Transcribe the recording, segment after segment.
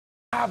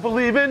I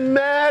believe in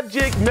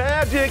magic,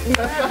 magic,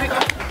 magic.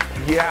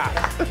 Yeah,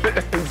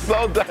 and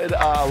so did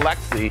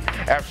Lexi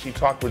after she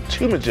talked with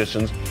two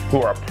magicians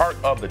who are a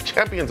part of the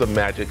Champions of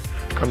Magic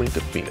coming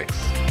to Phoenix.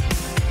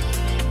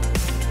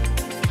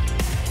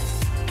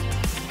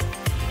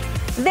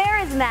 There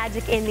is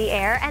magic in the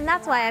air, and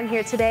that's why I'm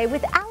here today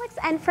with Alex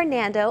and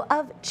Fernando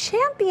of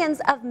Champions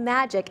of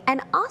Magic,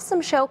 an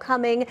awesome show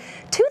coming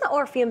to the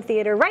Orpheum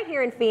Theater right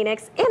here in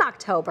Phoenix in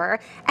October.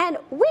 And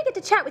we get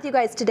to chat with you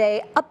guys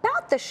today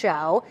about the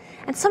show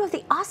and some of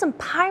the awesome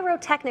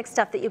pyrotechnic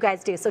stuff that you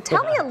guys do. So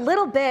tell me a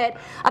little bit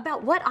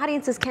about what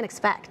audiences can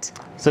expect.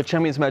 So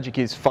Champions of Magic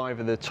is 5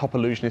 of the top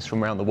illusionists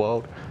from around the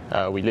world.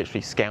 We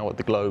literally scoured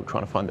the globe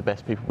trying to find the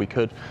best people we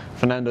could.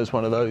 Fernando's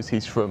one of those.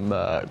 He's from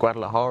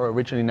Guadalajara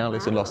originally, now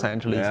lives in Los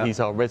Angeles. Yeah. He's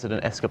our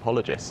resident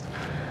escapologist.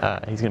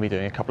 He's going to be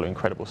doing a couple of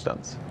incredible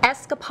stunts.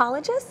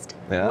 Escapologist?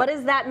 Yeah. What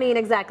does that mean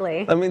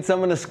exactly? That means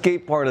I'm an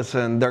escape artist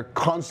and they're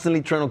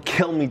constantly trying to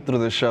kill me through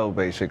the show,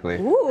 basically.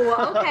 Ooh,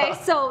 okay.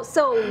 So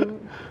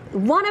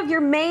one of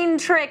your main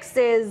tricks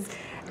is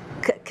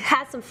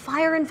has some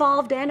fire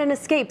involved and an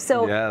escape.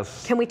 So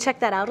yes. Can we check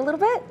that out a little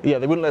bit? Yeah,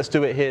 they wouldn't let us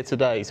do it here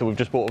today, so we've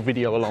just brought a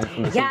video along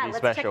from the Yeah, TV let's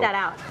special. check that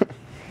out.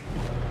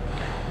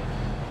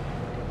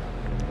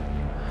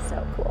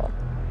 So cool.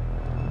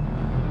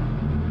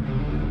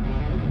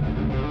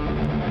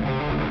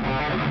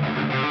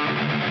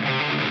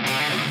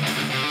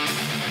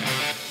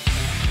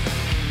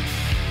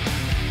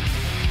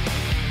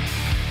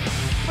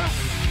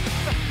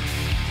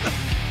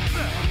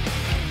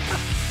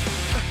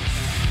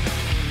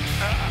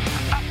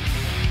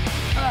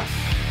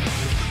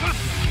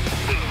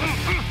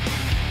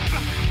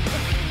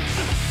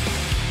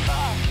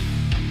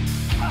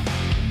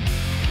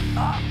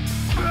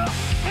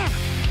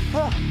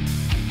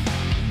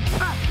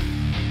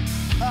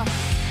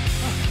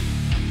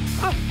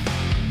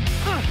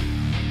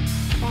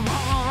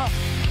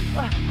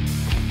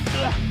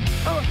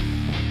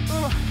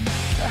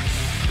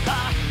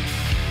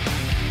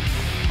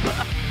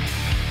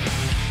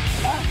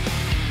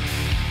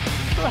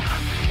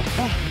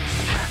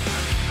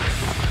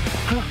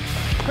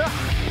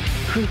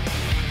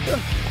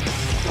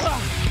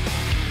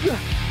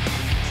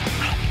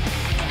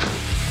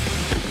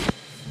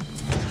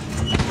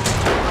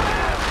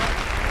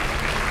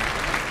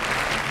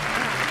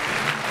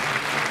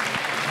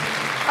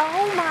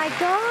 Oh my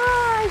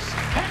gosh!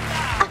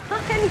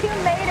 And you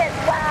made it!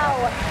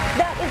 Wow!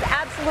 That is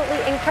absolutely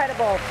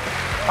incredible.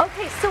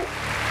 Okay, so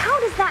how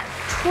does that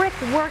trick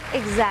work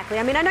exactly?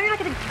 I mean, I know you're not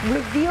going to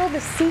reveal the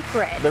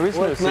secret. There is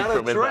no It's not secret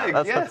a with trick,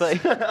 that. That's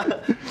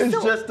the thing.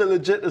 It's just a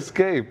legit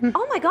escape.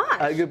 Oh my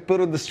gosh! I get put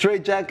on the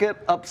straitjacket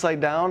upside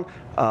down.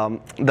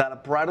 That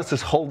apparatus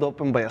is held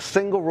open by a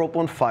single rope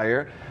on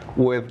fire,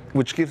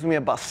 which gives me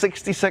about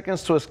 60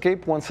 seconds to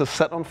escape once it's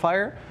set on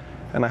fire.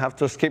 And I have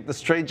to escape the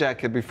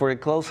straitjacket before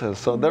it closes.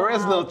 So there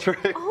is no trick.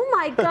 Oh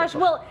my gosh.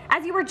 Well,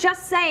 as you were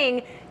just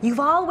saying, you've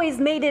always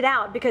made it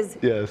out because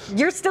Yes.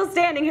 you're still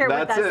standing here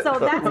with That's us. it. So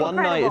that's One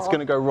night it's going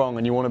to go wrong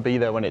and you want to be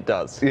there when it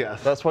does.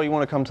 Yes. That's why you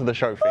want to come to the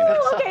show, Phoenix.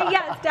 Oh, okay,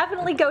 yes,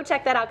 definitely go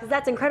check that out because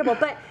that's incredible.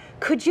 But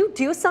could you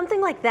do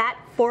something like that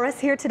for us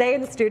here today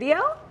in the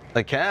studio?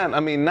 I can. I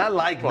mean, not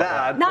like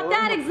that. Not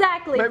that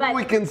exactly, Maybe but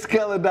we can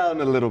scale it down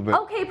a little bit.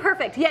 okay,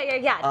 perfect. Yeah.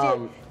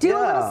 Do a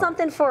little yeah.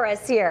 something for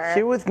us here.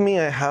 Here with me,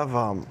 I have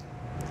a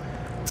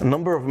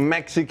number of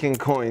Mexican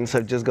coins. I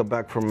just got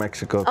back from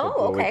Mexico a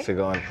couple of weeks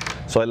ago, and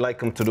so I like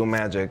them to do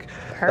magic.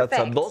 That's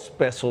a Perfect. 2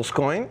 pesos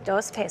coin. 2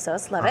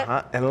 pesos, love it.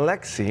 And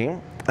Lexi,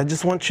 I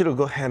just want you to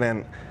go ahead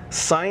and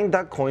sign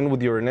that coin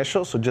with your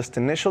initials. So just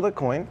initial the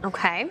coin.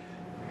 Okay.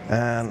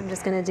 And I'm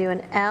just going to do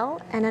an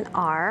L and an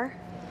R.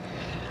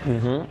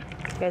 You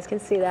guys can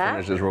see that.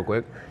 finish this real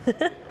quick.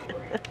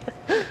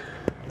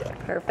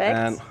 Perfect.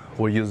 And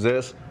we'll use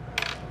this.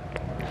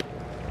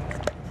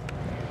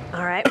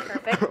 All right,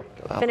 perfect.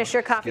 Finish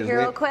your coffee Excuse here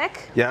me. real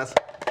quick. Yes.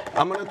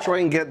 I'm gonna try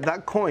and get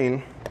that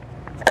coin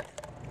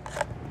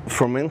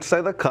from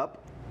inside the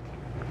cup.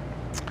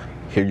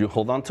 Here, you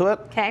hold on to it.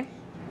 Okay.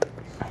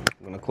 I'm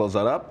gonna close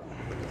that up.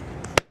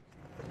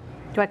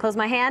 Do I close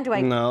my hand? Do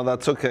I? No,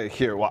 that's okay.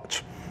 Here,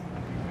 watch.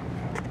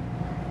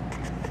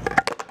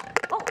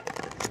 Oh,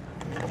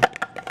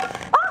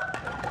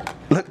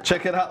 Look,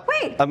 check it out.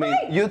 Wait, I mean,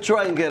 wait. you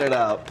try and get it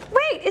out.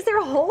 wait, is there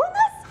a hole in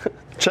this?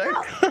 Check.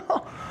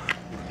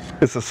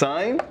 It's a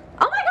sign.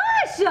 Oh my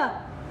gosh!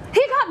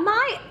 He got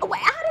my.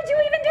 Wait, how did you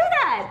even do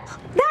that?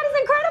 That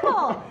is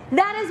incredible.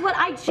 That is what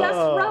I just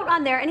wrote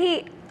on there, and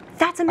he.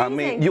 That's I amazing.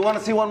 mean, you want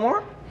to see one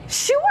more?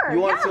 Sure.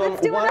 You want Yeah, some-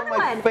 let's do one of another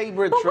my one.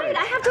 favorite But wait, tricks.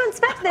 I have to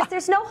inspect this.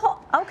 There's no hole.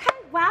 Okay.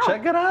 Wow.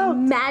 Check it out.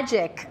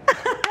 Magic.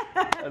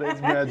 That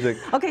is magic.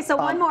 Okay, so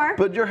one more.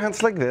 Put your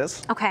hands like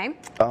this. Okay.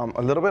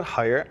 A little bit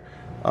higher.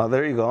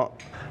 There you go.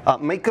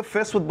 Make a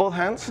fist with both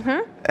hands.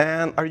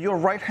 And are you a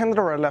right-handed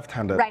or a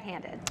left-handed?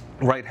 Right-handed.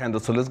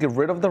 Right-handed. So let's get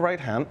rid of the right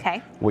hand.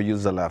 Okay. We'll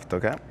use the left,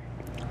 okay?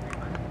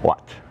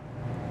 Watch.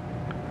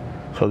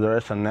 So there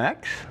is an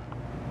X.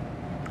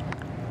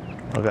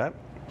 Okay.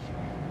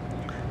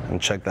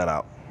 And check that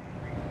out.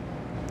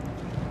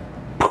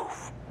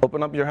 Poof.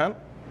 Open up your hand.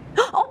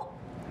 Oh.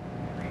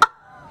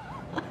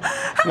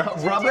 Now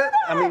rub it.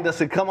 I mean, does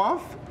it come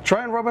off?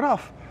 Try and rub it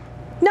off.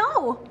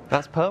 No.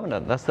 That's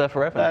permanent. That's there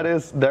forever. That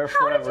is there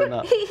How did forever you?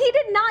 now. He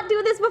did not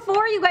do this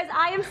before, you guys.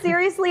 I am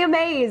seriously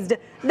amazed.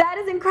 That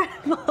is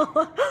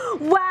incredible.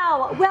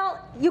 Wow.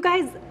 Well, you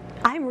guys,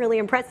 I'm really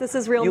impressed. This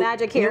is real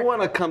magic here. You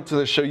want to come to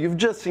the show. You've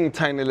just seen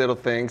tiny little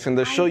things. In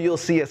the show, you'll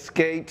see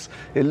escapes,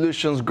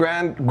 illusions,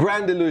 grand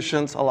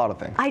illusions, a lot of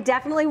things. I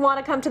definitely want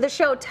to come to the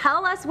show.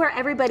 Tell us where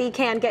everybody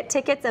can get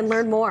tickets and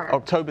learn more.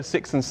 October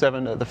 6th and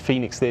 7th at the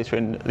Phoenix Theatre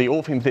in the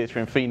Orpheum Theatre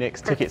in Phoenix.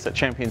 Tickets at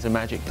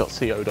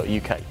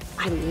championsofmagic.co.uk.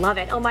 I love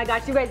it. Oh my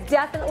gosh, you guys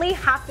definitely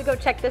have to go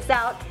check this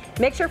out.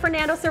 Make sure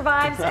Fernando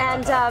survives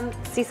and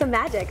see some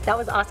magic. That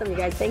was awesome, you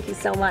guys. Thank you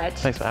so much.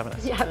 Thanks for having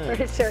us. Yeah,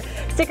 for sure.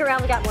 Stick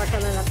around. We got more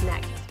coming up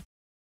next.